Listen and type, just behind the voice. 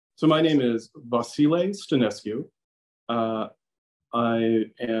So my name is Vasile Stănescu. I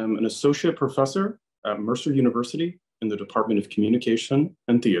am an associate professor at Mercer University in the Department of Communication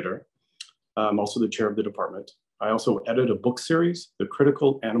and Theater. I'm also the chair of the department. I also edit a book series, the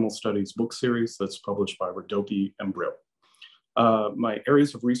Critical Animal Studies book series that's published by Rodopi and Brill. My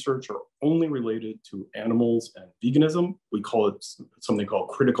areas of research are only related to animals and veganism. We call it something called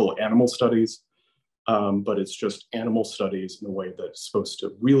critical animal studies, but it's just animal studies in a way that's supposed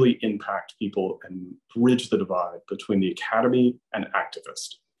to really impact people and bridge the divide between the academy and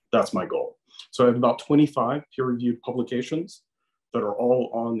activist. That's my goal. So I have about 25 peer-reviewed publications that are all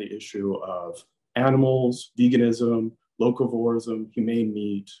on the issue of animals, veganism, locavorism, humane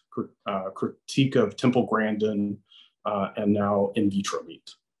meat, critique of Temple Grandin, and now in vitro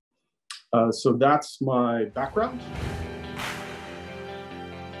meat. So that's my background.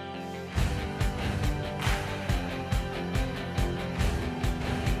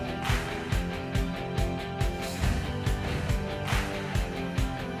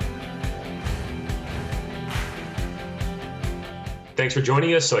 Thanks for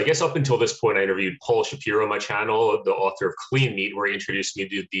joining us. So I guess up until this point, I interviewed Paul Shapiro on my channel, the author of Clean Meat, where he introduced me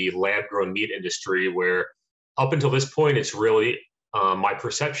to the lab-grown meat industry, where up until this point, it's really, my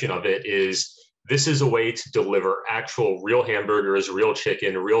perception of it is this is a way to deliver actual real hamburgers, real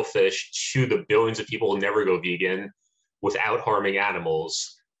chicken, real fish to the billions of people who never go vegan without harming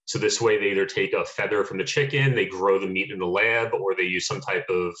animals. So this way they either take a feather from the chicken, they grow the meat in the lab, or they use some type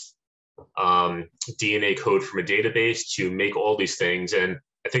of DNA code from a database to make all these things. And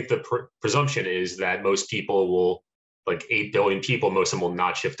I think the presumption is that most people will, like 8 billion people, most of them will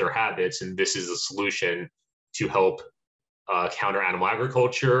not shift their habits. And this is a solution to help counter animal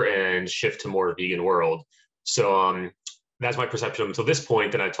agriculture and shift to more vegan world. So that's my perception until this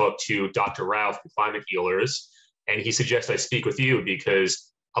point. Then I talked to Dr. Rao from Climate Healers, and he suggests I speak with you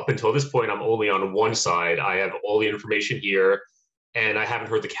because up until this point, I'm only on one side. I have all the information here, and I haven't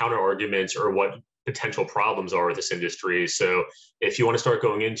heard the counter arguments or what potential problems are with this industry. So if you want to start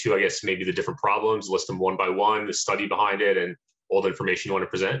going into, I guess, maybe the different problems, list them one by one, the study behind it, and all the information you want to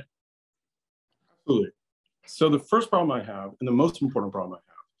present. Absolutely. So the first problem I have, and the most important problem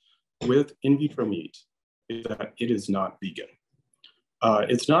I have with in vitro meat, is that it is not vegan.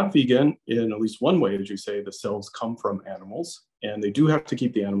 It's not vegan in at least one way, as you say, the cells come from animals, and they do have to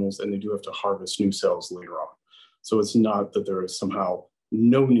keep the animals, and they do have to harvest new cells later on. So it's not that there is somehow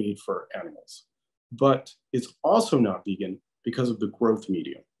no need for animals, but it's also not vegan because of the growth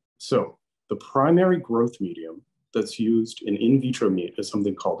medium. So the primary growth medium that's used in vitro meat is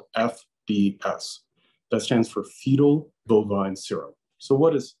something called FBS. That stands for fetal bovine serum. So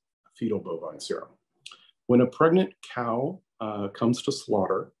what is fetal bovine serum? When a pregnant cow comes to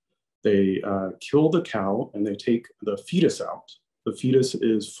slaughter, they kill the cow and they take the fetus out. The fetus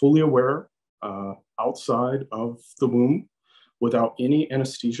is fully aware outside of the womb without any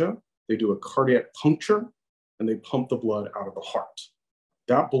anesthesia. They do a cardiac puncture and they pump the blood out of the heart.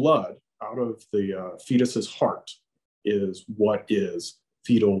 That blood out of the fetus's heart is what is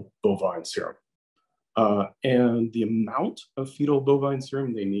fetal bovine serum. And the amount of fetal bovine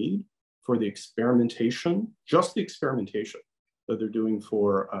serum they need for the experimentation, just the experimentation that they're doing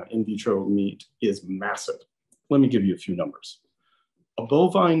for in vitro meat is massive. Let me give you a few numbers. A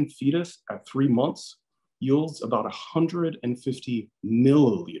bovine fetus at 3 months yields about 150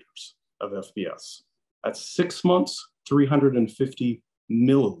 milliliters of FBS. At 6 months, 350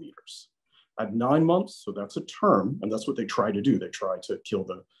 milliliters. At 9 months, so that's a term, and that's what they try to do. They try to kill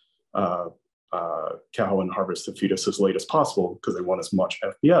the cow and harvest the fetus as late as possible because they want as much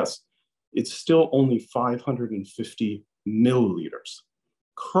FBS. It's still only 550 milliliters.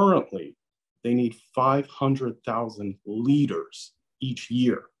 Currently, they need 500,000 liters each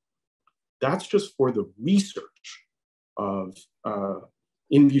year. That's just for the research of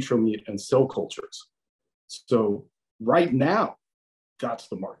in vitro meat and cell cultures. So right now, that's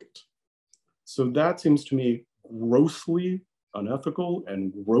the market. So that seems to me grossly unethical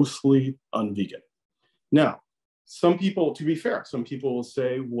and grossly unvegan. Now, some people, to be fair, some people will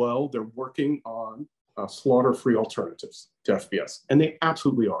say, well, they're working on slaughter-free alternatives to FBS, and they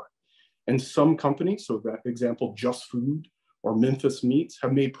absolutely are. And some companies, so that example, Just Food or Memphis Meats,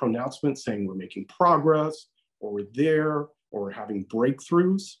 have made pronouncements saying we're making progress, or we're there, or we're having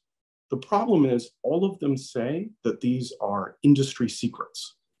breakthroughs. The problem is all of them say that these are industry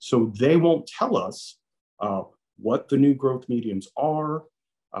secrets. So they won't tell us what the new growth mediums are,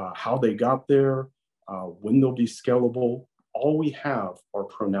 how they got there, when they'll be scalable. All we have are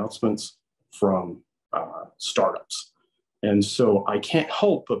pronouncements from startups. And so I can't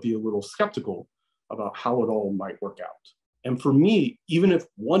help but be a little skeptical about how it all might work out. And for me, even if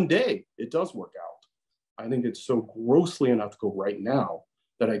one day it does work out, I think it's so grossly unethical right now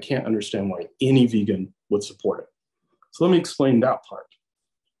that I can't understand why any vegan would support it. So let me explain that part.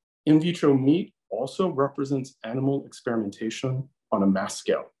 In vitro meat also represents animal experimentation on a mass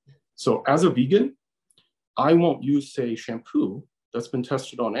scale. So as a vegan, I won't use, say, shampoo that's been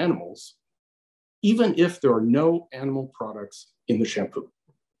tested on animals, even if there are no animal products in the shampoo.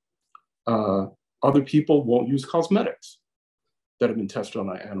 Other people won't use cosmetics that have been tested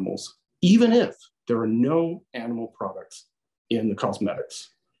on animals, even if there are no animal products in the cosmetics.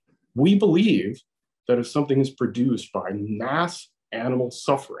 We believe that if something is produced by mass animal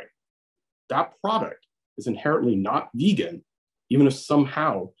suffering, that product is inherently not vegan, even if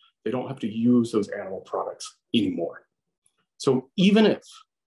somehow they don't have to use those animal products anymore. So even if,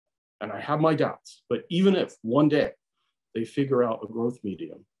 and I have my doubts, but even if one day they figure out a growth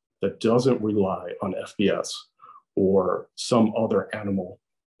medium that doesn't rely on FBS or some other animal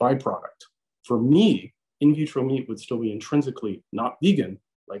byproduct, for me, in vitro meat would still be intrinsically not vegan,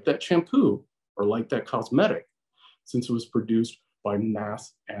 like that shampoo or like that cosmetic, since it was produced by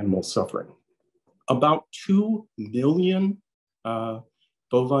mass animal suffering. About 2 million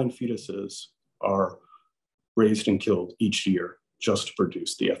bovine fetuses are raised and killed each year just to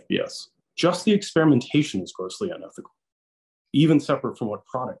produce the FBS. Just the experimentation is grossly unethical, even separate from what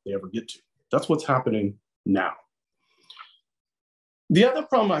product they ever get to. That's what's happening now. The other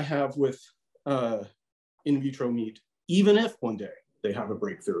problem I have with in vitro meat, even if one day they have a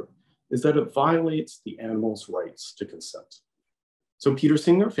breakthrough, is that it violates the animal's rights to consent. So Peter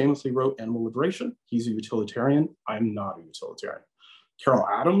Singer famously wrote Animal Liberation. He's a utilitarian. I'm not a utilitarian. Carol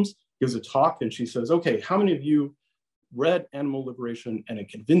Adams gives a talk and she says, okay, how many of you read Animal Liberation and it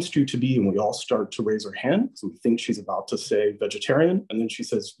convinced you to be, and we all start to raise our hand. So we think she's about to say vegetarian, and then she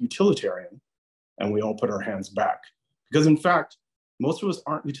says utilitarian, and we all put our hands back. Because in fact, most of us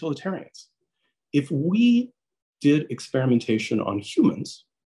aren't utilitarians. If we did experimentation on humans,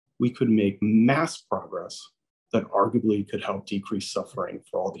 we could make mass progress that arguably could help decrease suffering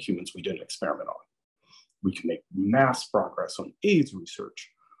for all the humans we didn't experiment on. We can make mass progress on AIDS research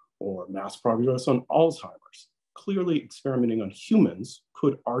or mass progress on Alzheimer's. Clearly, experimenting on humans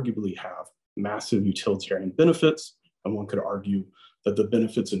could arguably have massive utilitarian benefits, and one could argue that the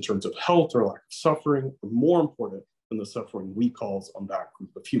benefits in terms of health or lack of suffering are more important than the suffering we cause on that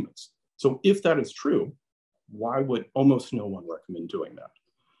group of humans. So if that is true, why would almost no one recommend doing that?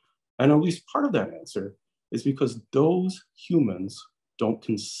 And at least part of that answer is because those humans don't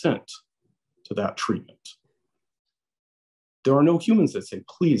consent to that treatment. There are no humans that say,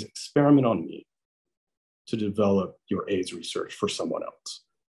 please experiment on me to develop your AIDS research for someone else.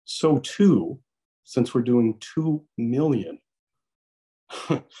 So too, since we're doing 2 million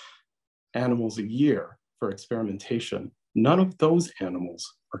animals a year for experimentation, none of those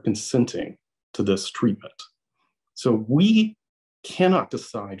animals are consenting to this treatment. So we cannot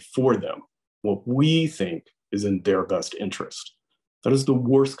decide for them what we think is in their best interest. That is the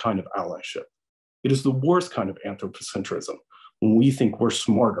worst kind of allyship. It is the worst kind of anthropocentrism, when we think we're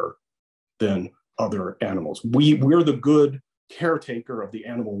smarter than other animals. We're the good caretaker of the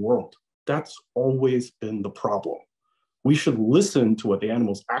animal world. That's always been the problem. We should listen to what the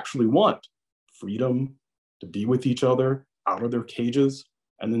animals actually want: freedom to be with each other, out of their cages,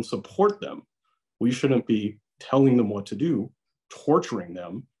 and then support them. We shouldn't be telling them what to do, torturing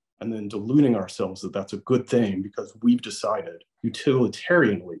them, and then deluding ourselves that that's a good thing because we've decided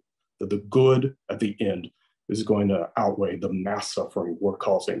utilitarianly that the good at the end is going to outweigh the mass suffering we're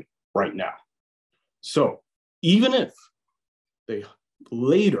causing right now. So even if they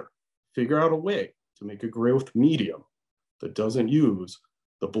later figure out a way to make a growth medium that doesn't use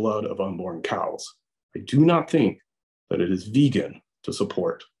the blood of unborn cows, I do not think that it is vegan to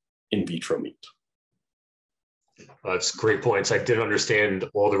support in vitro meat. That's great points. I didn't understand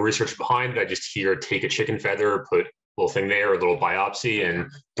all the research behind it. I just hear take a chicken feather, put a little thing there, a little biopsy, and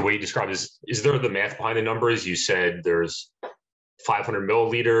the way you described is there the math behind the numbers? You said there's 500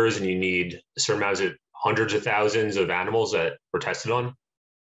 milliliters and you need a certain amount of hundreds of thousands of animals that were tested on?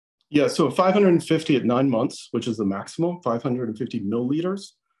 Yeah, so 550 at 9 months, which is the maximum, 550 milliliters.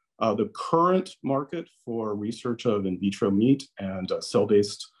 The current market for research of in vitro meat and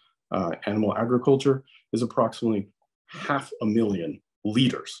cell-based animal agriculture is approximately 500,000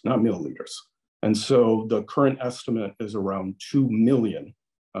 liters, not milliliters. And so the current estimate is around 2 million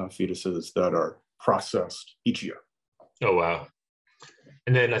fetuses that are processed each year. Oh, wow.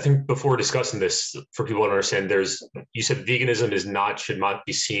 And then I think before discussing this, for people to understand, you said veganism should not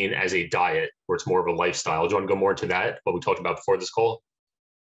be seen as a diet, or it's more of a lifestyle. Do you want to go more into that, what we talked about before this call?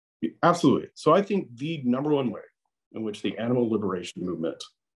 Absolutely. So I think the number one way in which the animal liberation movement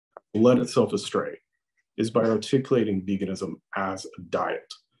led itself astray is by articulating veganism as a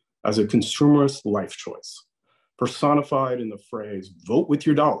diet, as a consumerist life choice, personified in the phrase, vote with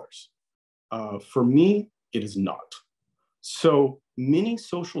your dollars. For me, it is not. So many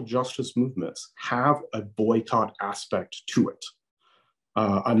social justice movements have a boycott aspect to it.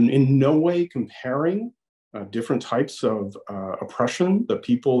 I'm in no way comparing different types of oppression that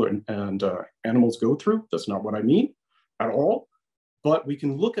people and animals go through. That's not what I mean at all. But we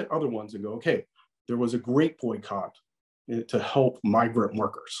can look at other ones and go, okay, there was a great boycott to help migrant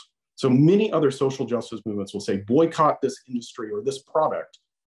workers. So many other social justice movements will say, boycott this industry or this product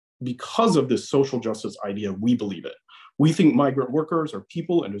because of this social justice idea we believe in. We think migrant workers are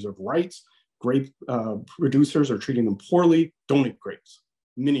people and deserve rights. Grape producers are treating them poorly, don't eat grapes.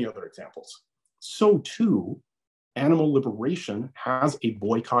 Many other examples. So too, animal liberation has a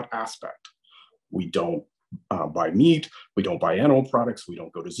boycott aspect. We don't buy meat, we don't buy animal products, we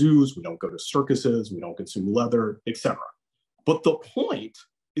don't go to zoos, we don't go to circuses, we don't consume leather, etc. But the point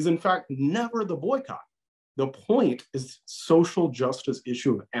is in fact never the boycott. The point is social justice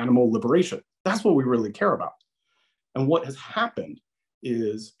issue of animal liberation. That's what we really care about. And what has happened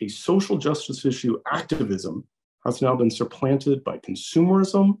is a social justice issue activism has now been supplanted by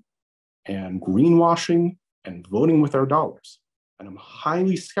consumerism and greenwashing and voting with our dollars. And I'm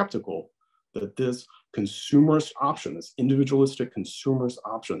highly skeptical that this consumerist option, this individualistic consumerist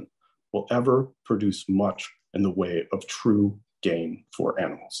option, will ever produce much in the way of true gain for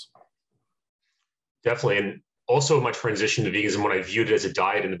animals. Definitely. And also my transition to veganism, when I viewed it as a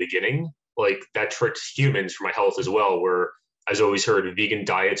diet in the beginning, like that tricked humans for my health as well, where I was always heard vegan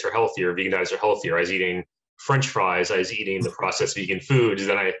diets are healthier, vegan diets are healthier. I was eating French fries, I was eating the processed vegan foods.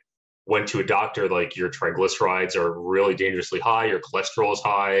 Then I went to a doctor, like your triglycerides are really dangerously high, your cholesterol is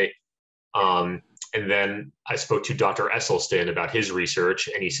high. And then I spoke to Dr. Esselstyn about his research,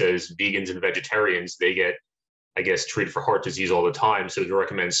 and he says vegans and vegetarians, they get, I guess, treated for heart disease all the time. So he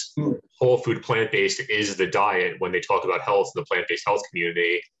recommends whole food plant-based is the diet when they talk about health in the plant-based health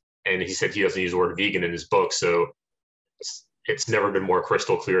community. And he said he doesn't use the word vegan in his book. So it's never been more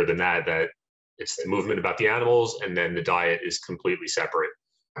crystal clear than that it's the movement about the animals, and then the diet is completely separate,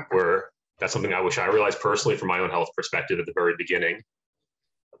 where that's something I wish I realized personally from my own health perspective at the very beginning.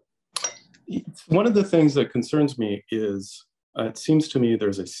 One of the things that concerns me is it seems to me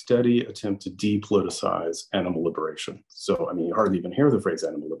there's a steady attempt to depoliticize animal liberation. So, I mean, you hardly even hear the phrase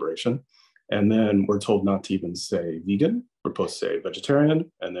animal liberation. And then we're told not to even say vegan. We're supposed to say vegetarian.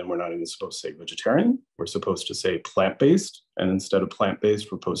 And then we're not even supposed to say vegetarian. We're supposed to say plant-based. And instead of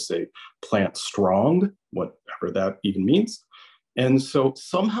plant-based, we're supposed to say plant-strong, whatever that even means. And so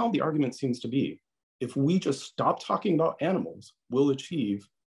somehow the argument seems to be, if we just stop talking about animals, we'll achieve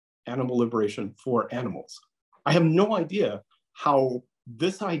animal liberation for animals. I have no idea how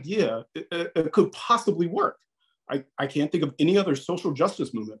this idea could possibly work. I can't think of any other social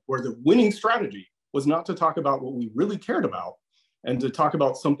justice movement where the winning strategy was not to talk about what we really cared about and to talk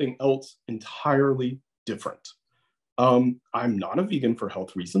about something else entirely different. I'm not a vegan for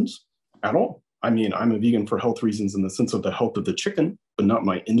health reasons at all. I mean, I'm a vegan for health reasons in the sense of the health of the chicken, but not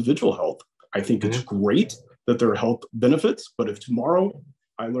my individual health. I think it's great that there are health benefits, but if tomorrow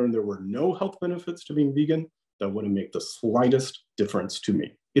I learned there were no health benefits to being vegan, that wouldn't make the slightest difference to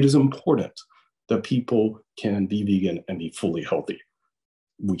me. It is important that people can be vegan and be fully healthy.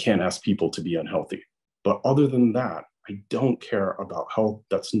 We can't ask people to be unhealthy. But other than that, I don't care about health.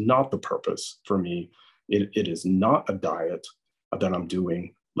 That's not the purpose for me. It is not a diet that I'm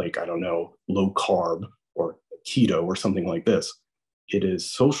doing, like, I don't know, low carb or keto or something like this. It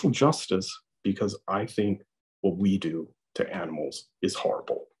is social justice because I think what we do to animals is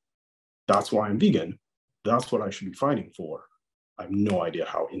horrible. That's why I'm vegan. That's what I should be fighting for. I have no idea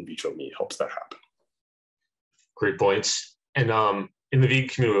how in vitro meat helps that happen. Great points. And in the vegan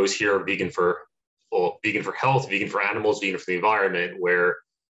community, we always hear vegan for health, vegan for animals, vegan for the environment, where,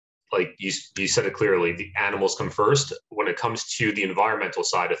 like you said it clearly, the animals come first. When it comes to the environmental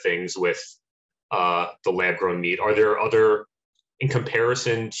side of things with the lab-grown meat, are there other, in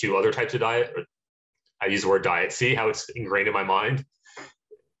comparison to other types of diet, I use the word diet, see how it's ingrained in my mind?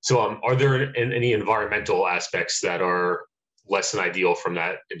 So are there any environmental aspects that are less than ideal from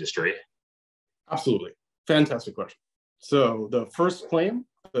that industry? Absolutely. Fantastic question. So the first claim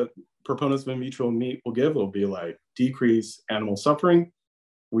that proponents of in vitro meat will give will be like decrease animal suffering.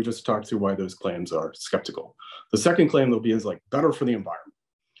 We just talked through why those claims are skeptical. The second claim they'll be is like better for the environment.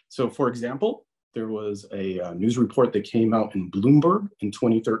 So for example, there was a news report that came out in Bloomberg in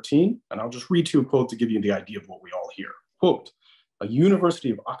 2013, and I'll just read you a quote to give you the idea of what we all hear. Quote, a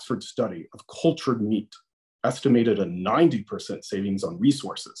University of Oxford study of cultured meat estimated a 90% savings on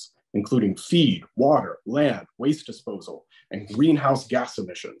resources, including feed, water, land, waste disposal, and greenhouse gas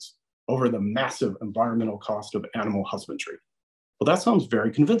emissions over the massive environmental cost of animal husbandry. Well, that sounds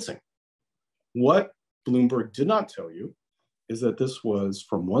very convincing. What Bloomberg did not tell you is that this was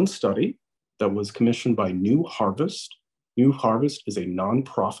from one study that was commissioned by New Harvest. New Harvest is a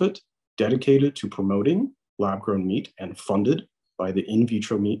nonprofit dedicated to promoting lab-grown meat and funded by the in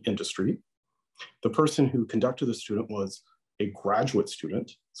vitro meat industry. The person who conducted the student was a graduate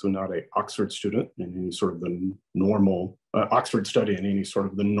student, so not an Oxford student in any sort of the normal, Oxford study in any sort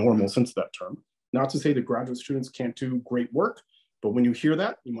of the normal sense of that term. Not to say that graduate students can't do great work, but when you hear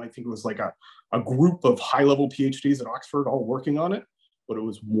that, you might think it was like a group of high-level PhDs at Oxford all working on it, but it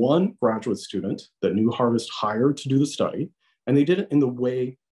was one graduate student that New Harvest hired to do the study, and they did it in the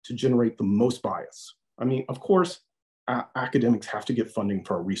way to generate the most bias. I mean, of course, academics have to get funding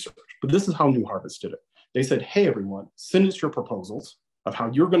for our research, but this is how New Harvest did it. They said, hey, everyone, send us your proposals of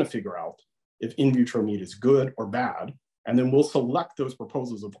how you're going to figure out if in vitro meat is good or bad, and then we'll select those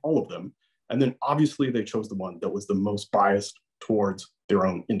proposals of all of them. And then obviously they chose the one that was the most biased towards their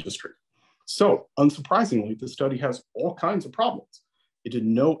own industry. So unsurprisingly, the study has all kinds of problems. It did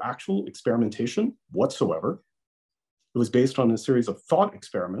no actual experimentation whatsoever. It was based on a series of thought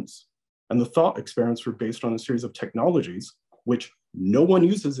experiments, and the thought experiments were based on a series of technologies which no one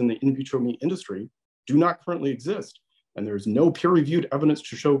uses in the in vitro meat industry, do not currently exist, and there's no peer-reviewed evidence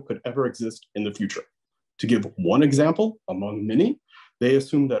to show could ever exist in the future. To give one example among many, they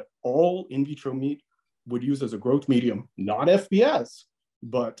assumed that all in vitro meat would use as a growth medium, not FBS,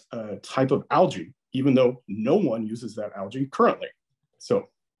 but a type of algae, even though no one uses that algae currently. So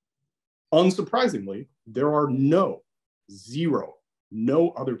unsurprisingly, there are no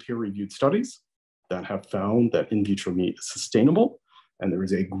other peer-reviewed studies that have found that in vitro meat is sustainable. And there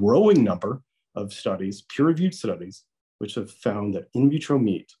is a growing number of studies, peer-reviewed studies, which have found that in vitro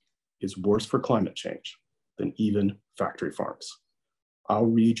meat is worse for climate change than even factory farms. I'll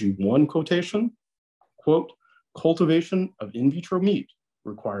read you one quotation, quote, cultivation of in vitro meat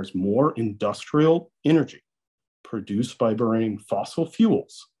requires more industrial energy produced by burning fossil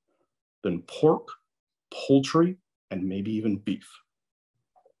fuels than pork, poultry, and maybe even beef.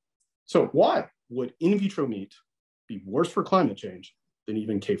 So why would in vitro meat be worse for climate change than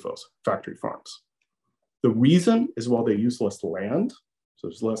even CAFOs, factory farms? The reason is while they use less land, so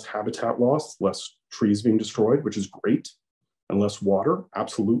there's less habitat loss, less trees being destroyed, which is great, and less water,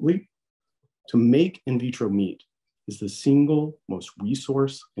 absolutely. To make in vitro meat is the single most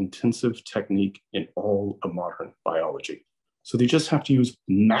resource-intensive technique in all of modern biology. So they just have to use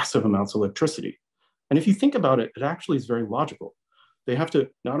massive amounts of electricity. And if you think about it, it actually is very logical. They have to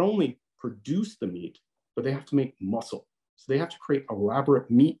not only produce the meat, but they have to make muscle. So they have to create elaborate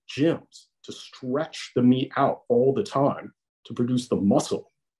meat gyms to stretch the meat out all the time to produce the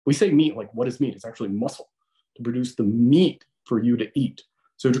muscle. We say meat, like what is meat? It's actually muscle to produce the meat for you to eat.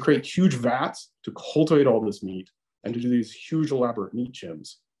 So to create huge vats to cultivate all this meat and to do these huge elaborate meat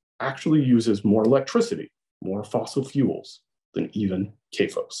gyms actually uses more electricity, more fossil fuels than even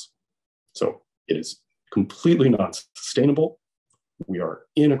CAFOs. So it is completely not sustainable. We are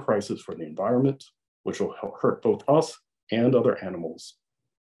in a crisis for the environment, which will hurt both us and other animals.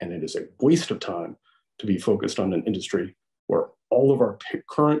 And it is a waste of time to be focused on an industry where all of our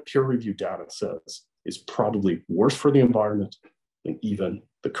current peer-reviewed data says is probably worse for the environment than even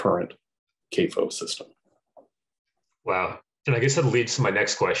the current CAFO system. Wow. And I guess that leads to my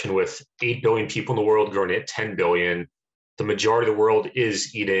next question. With 8 billion people in the world growing at 10 billion, the majority of the world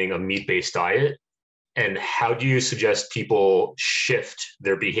is eating a meat-based diet. And how do you suggest people shift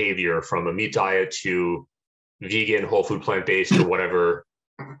their behavior from a meat diet to vegan, whole food, plant-based, or whatever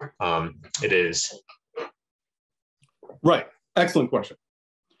it is? Right. Excellent question.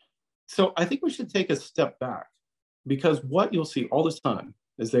 So I think we should take a step back, because what you'll see all this time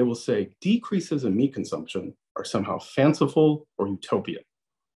is they will say decreases in meat consumption are somehow fanciful or utopian.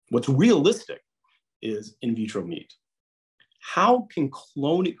 What's realistic is in vitro meat. How can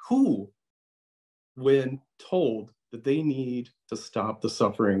cloning, who, when told that they need to stop the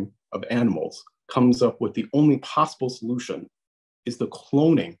suffering of animals, comes up with the only possible solution is the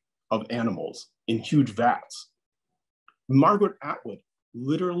cloning of animals in huge vats? Margaret Atwood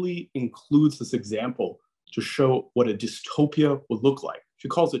literally includes this example to show what a dystopia would look like. She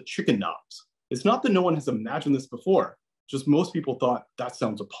calls it chicken knobs. It's not that no one has imagined this before, just most people thought that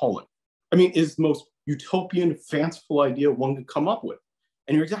sounds appalling. I mean, it's the most utopian, fanciful idea one could come up with.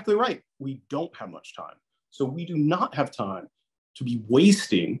 And you're exactly right, we don't have much time. So we do not have time to be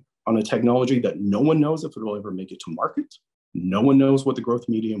wasting on a technology that no one knows if it will ever make it to market. No one knows what the growth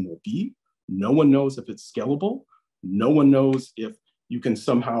medium will be. No one knows if it's scalable. No one knows if you can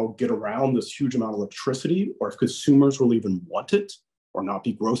somehow get around this huge amount of electricity, or if consumers will even want it or not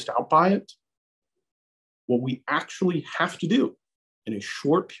be grossed out by it. What we actually have to do in a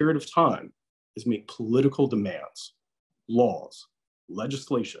short period of time is make political demands, laws,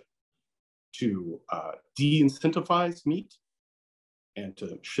 legislation to de-incentivize meat and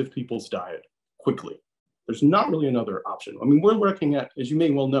to shift people's diet quickly. There's not really another option. I mean, we're looking at, as you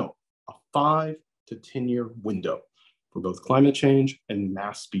may well know, a 5 to 10-year window for both climate change and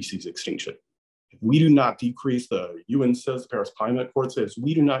mass species extinction. If we do not decrease, the UN says, the Paris Climate Accord says,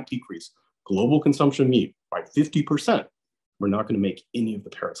 we do not decrease global consumption of meat by 50%, we're not going to make any of the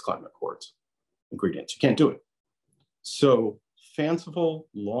Paris Climate Accord's ingredients. You can't do it. So fanciful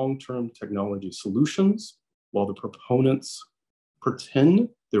long-term technology solutions, while the proponents pretend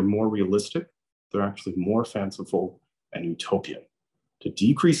they're more realistic, they're actually more fanciful and utopian. To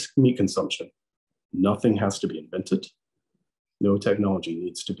decrease meat consumption, nothing has to be invented. No technology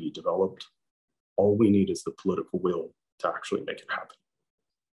needs to be developed. All we need is the political will to actually make it happen.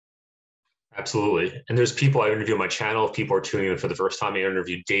 Absolutely. And there's people I interview on my channel. If people are tuning in for the first time, I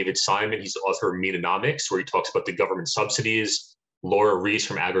interviewed David Simon. He's the author of Meatonomics, where he talks about the government subsidies. Laura Reese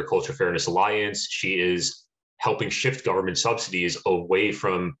from Agriculture Fairness Alliance. She is helping shift government subsidies away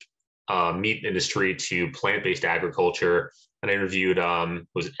from meat industry to plant-based agriculture. And I interviewed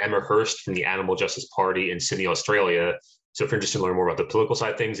was Emma Hurst from the Animal Justice Party in Sydney, Australia. So if you're interested in learning more about the political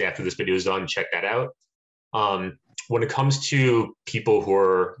side of things, after this video is done, check that out. When it comes to people who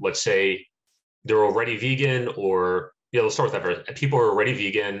are, let's say, they're already vegan, or let's start with that first. People are already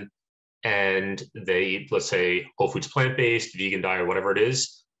vegan and they eat, let's say, whole foods plant-based, vegan diet, whatever it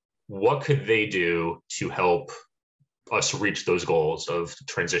is. What could they do to help us reach those goals of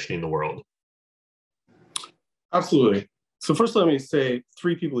transitioning the world? Absolutely. So first, let me say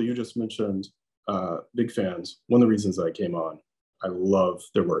 3 people you just mentioned, big fans. One of the reasons I came on, I love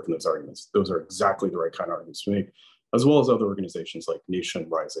their work in those arguments. Those are exactly the right kind of arguments to make, as well as other organizations like Nation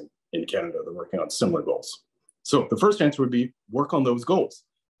Rising in Canada. They're working on similar goals. So the first answer would be work on those goals.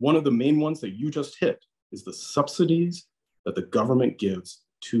 One of the main ones that you just hit is the subsidies that the government gives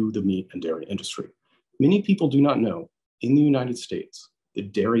to the meat and dairy industry. Many people do not know, in the United States, the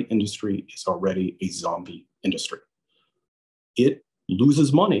dairy industry is already a zombie industry. It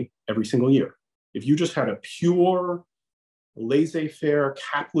loses money every single year. If you just had a pure, laissez-faire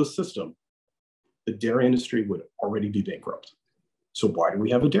capitalist system, the dairy industry would already be bankrupt. So why do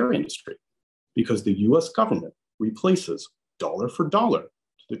we have a dairy industry? Because the US government replaces dollar for dollar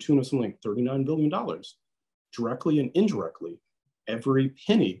to the tune of something like $39 billion, directly and indirectly, every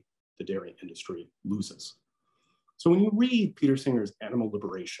penny the dairy industry loses. So when you read Peter Singer's Animal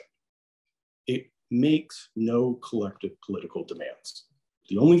Liberation, it makes no collective political demands.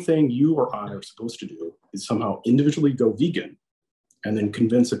 The only thing you or I are supposed to do is somehow individually go vegan and then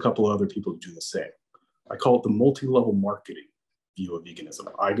convince a couple other people to do the same. I call it the multi-level marketing view of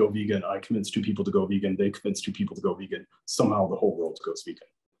veganism. I go vegan, I convince 2 people to go vegan, they convince 2 people to go vegan, somehow the whole world goes vegan.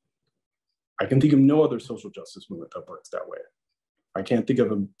 I can think of no other social justice movement that works that way. I can't think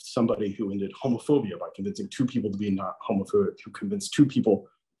of somebody who ended homophobia by convincing 2 people to be not homophobic, who convinced 2 people.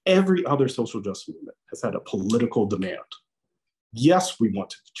 Every other social justice movement has had a political demand. Yes, we want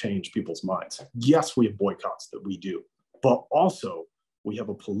to change people's minds. Yes, we have boycotts that we do, but also we have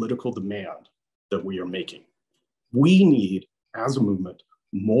a political demand that we are making. We need, as a movement,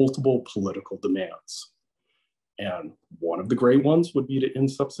 multiple political demands. And one of the great ones would be to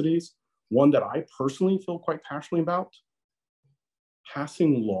end subsidies. One that I personally feel quite passionately about,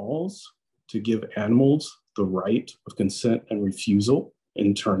 passing laws to give animals the right of consent and refusal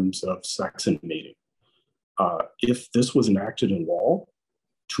in terms of sex and mating. If this was enacted in law,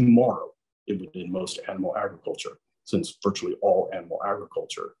 tomorrow it would end most animal agriculture, since virtually all animal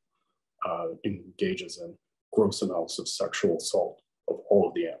agriculture engages in gross amounts of sexual assault of all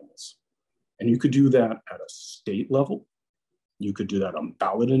of the animals. And you could do that at a state level. You could do that on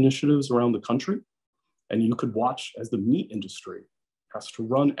ballot initiatives around the country. And you could watch as the meat industry has to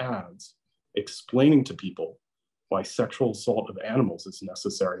run ads explaining to people why sexual assault of animals is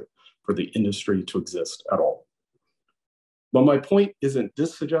necessary for the industry to exist at all. But my point isn't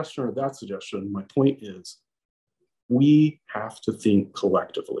this suggestion or that suggestion. My point is we have to think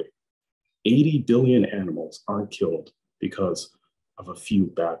collectively. 80 billion animals aren't killed because of a few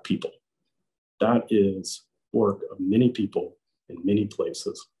bad people. That is work of many people in many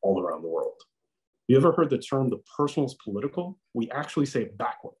places all around the world. You ever heard the term the personal is political? We actually say it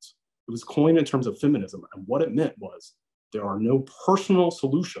backwards. It was coined in terms of feminism, and what it meant was there are no personal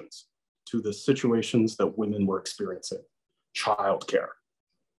solutions to the situations that women were experiencing. Childcare,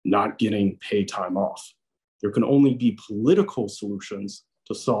 not getting paid time off. There can only be political solutions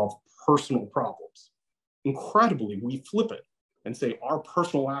to solve personal problems. Incredibly, we flip it and say our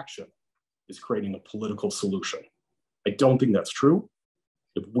personal action is creating a political solution. I don't think that's true.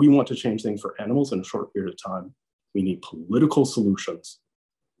 If we want to change things for animals in a short period of time, we need political solutions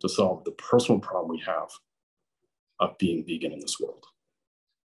to solve the personal problem we have of being vegan in this world.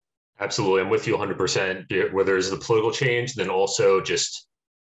 Absolutely. I'm with you 100%, whether it's the political change, then also just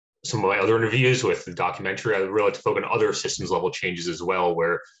some of my other interviews with the documentary, I really like to focus on other systems level changes as well,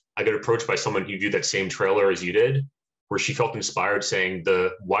 where I got approached by someone who viewed that same trailer as you did, where she felt inspired saying,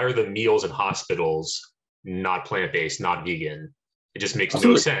 why are the meals in hospitals not plant-based, not vegan? It just makes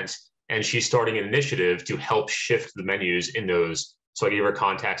no sense. And she's starting an initiative to help shift the menus in those. So I gave her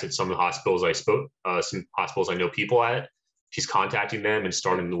contacts at some of the hospitals some hospitals I know people at. She's contacting them and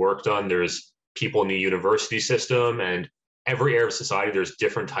starting the work done. There's people in the university system, and every area of society, there's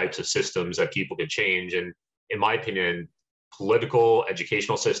different types of systems that people can change. And in my opinion, political,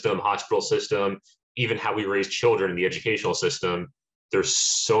 educational system, hospital system, even how we raise children in the educational system, there's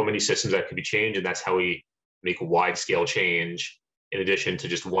so many systems that could be changed. And that's how we make wide scale change in addition to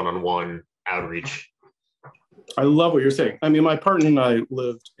just one-on-one outreach. I love what you're saying. I mean, my partner and I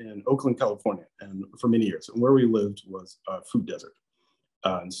lived in Oakland, California, and for many years, and where we lived was a food desert.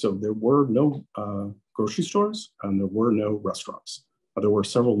 And so there were no grocery stores, and there were no restaurants. There were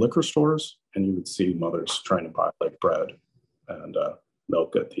several liquor stores, and you would see mothers trying to buy like bread and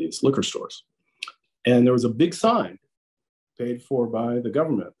milk at these liquor stores. And there was a big sign paid for by the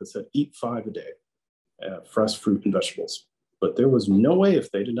government that said, eat 5 a day, fresh fruit and vegetables. But there was no way,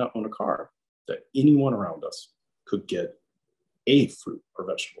 if they did not own a car, that anyone around us could get a fruit or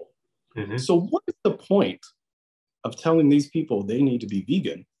vegetable. Mm-hmm. So what is the point of telling these people they need to be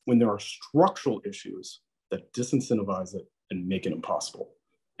vegan when there are structural issues that disincentivize it and make it impossible?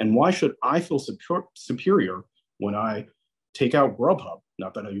 And why should I feel superior when I take out Grubhub,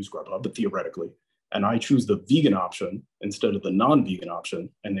 not that I use Grubhub, but theoretically, and I choose the vegan option instead of the non-vegan option,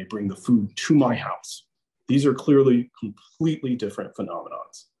 and they bring the food to my house? These are clearly completely different phenomena.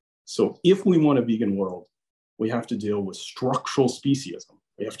 So if we want a vegan world, we have to deal with structural speciesism.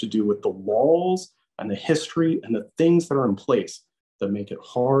 We have to deal with the laws and the history and the things that are in place that make it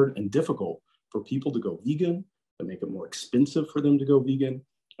hard and difficult for people to go vegan, that make it more expensive for them to go vegan,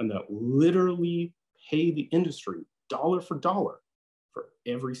 and that literally pay the industry dollar for dollar for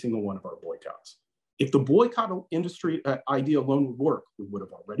every single one of our boycotts. If the boycott industry idea alone would work, we would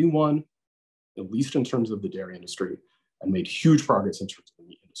have already won, at least in terms of the dairy industry, and made huge progress in terms of the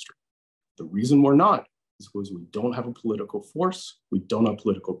meat industry. The reason we're not is because we don't have a political force, we don't have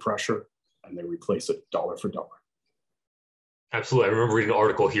political pressure, and they replace it dollar for dollar. Absolutely. I remember reading an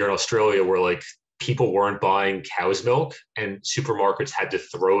article here in Australia where like people weren't buying cow's milk and supermarkets had to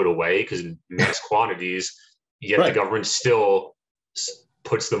throw it away because in mass quantities, yet the government still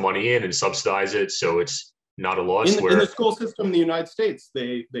puts the money in and subsidize it. So it's not a loss. In the school system in the United States,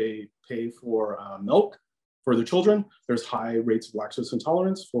 they pay for milk for the children. There's high rates of lactose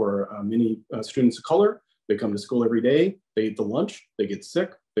intolerance for many students of color. They come to school every day, they eat the lunch, they get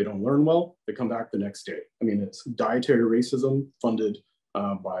sick, they don't learn well, they come back the next day. I mean, it's dietary racism funded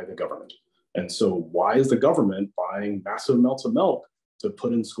by the government. And so why is the government buying massive amounts of milk to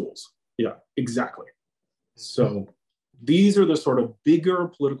put in schools? Yeah, exactly. So these are the sort of bigger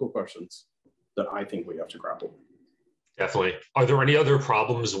political questions that I think we have to grapple with. Definitely. Are there any other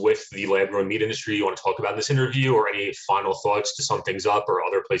problems with the lab-grown meat industry you want to talk about in this interview, or any final thoughts to sum things up, or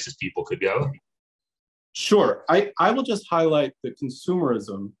other places people could go? Sure. I will just highlight that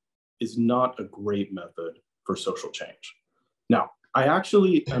consumerism is not a great method for social change. Now, I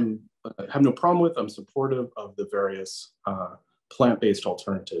actually have no problem with, I'm supportive of the various plant-based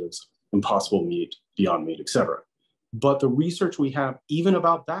alternatives, Impossible Meat, Beyond Meat, etc. But the research we have, even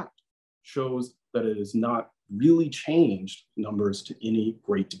about that, shows that it has not really changed numbers to any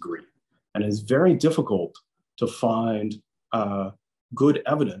great degree. And it's very difficult to find good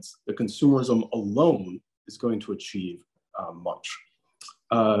evidence that consumerism alone is going to achieve much.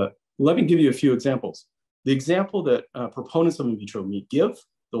 Let me give you a few examples. The example that proponents of in vitro meat give,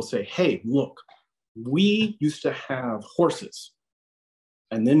 they'll say, hey, look, we used to have horses,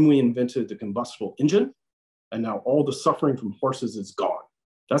 and then we invented the combustible engine, and now all the suffering from horses is gone.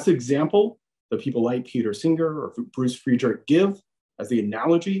 That's the example that people like Peter Singer or Bruce Friedrich give as the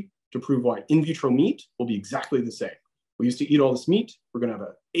analogy to prove why in vitro meat will be exactly the same. We used to eat all this meat, we're gonna have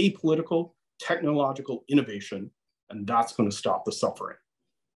an apolitical, technological innovation, and that's gonna stop the suffering.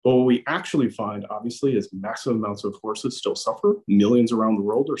 But what we actually find, obviously, is massive amounts of horses still suffer. Millions around the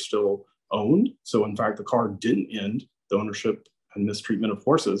world are still owned. So in fact, the car didn't end, the ownership and mistreatment of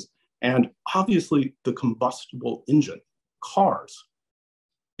horses. And obviously, the combustible engine, cars,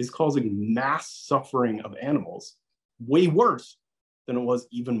 is causing mass suffering of animals way worse than it was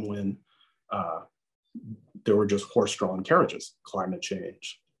even when there were just horse-drawn carriages. Climate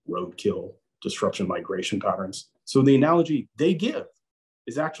change, roadkill, disruption migration patterns. So the analogy they give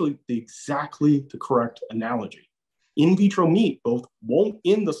is actually exactly the correct analogy. In vitro meat both won't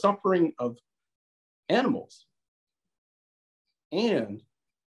end the suffering of animals, and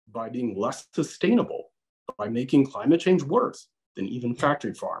by being less sustainable, by making climate change worse than even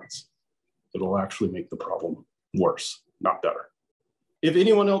factory farms, it'll actually make the problem worse, not better. If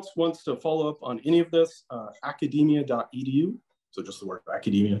anyone else wants to follow up on any of this, academia.edu, so just the word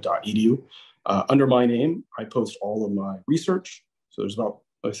academia.edu, under my name, I post all of my research. So there's about,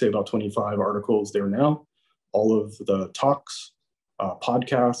 I say about 25 articles there now. All of the talks,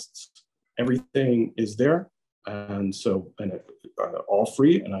 podcasts, everything is there. And so, and all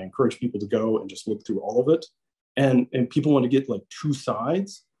free. And I encourage people to go and just look through all of it. And people want to get like two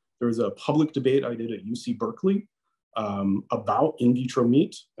sides. There was a public debate I did at UC Berkeley about in vitro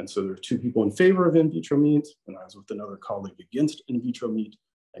meat. And so there are two people in favor of in vitro meat, and I was with another colleague against in vitro meat.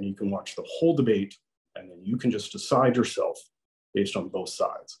 And you can watch the whole debate, and then you can just decide yourself based on both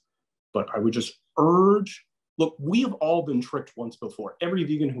sides. But I would just urge, look, we have all been tricked once before. Every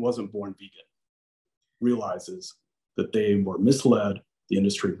vegan who wasn't born vegan realizes that they were misled, the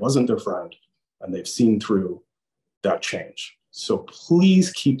industry wasn't their friend, and they've seen through that change. So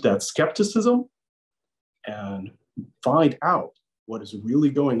please keep that skepticism and find out what is really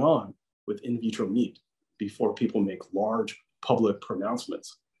going on with in vitro meat before people make large public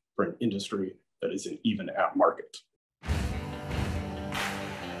pronouncements for an industry that isn't even at market.